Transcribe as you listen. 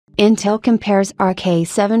Intel compares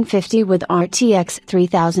RK750 with RTX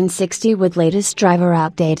 3060 with latest driver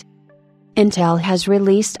update. Intel has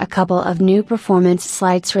released a couple of new performance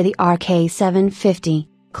slides for the RK750,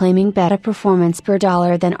 claiming better performance per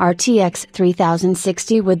dollar than RTX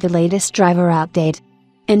 3060 with the latest driver update.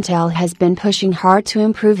 Intel has been pushing hard to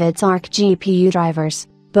improve its Arc GPU drivers,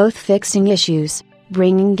 both fixing issues,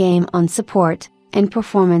 bringing game-on support, and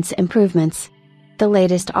performance improvements. The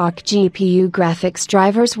latest Arc GPU graphics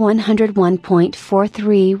drivers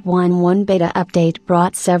 101.4311 beta update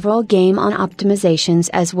brought several game-on optimizations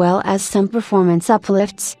as well as some performance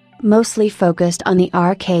uplifts, mostly focused on the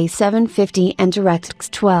RK750 and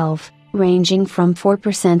DirectX 12, ranging from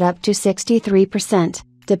 4% up to 63%,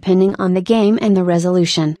 depending on the game and the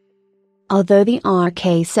resolution. Although the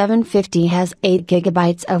RK750 has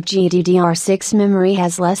 8GB of GDDR6 memory,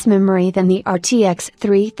 has less memory than the RTX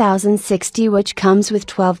 3060, which comes with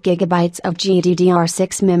 12GB of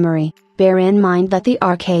GDDR6 memory. Bear in mind that the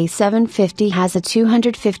RK750 has a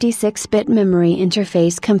 256-bit memory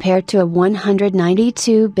interface compared to a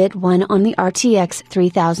 192-bit one on the RTX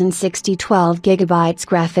 3060 12GB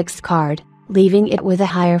graphics card, leaving it with a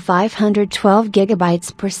higher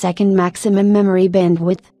 512GB per second maximum memory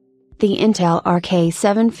bandwidth. The Intel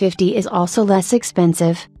RK750 is also less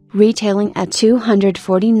expensive, retailing at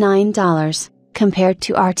 $249, compared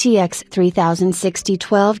to RTX 3060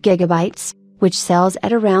 12GB, which sells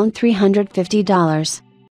at around $350.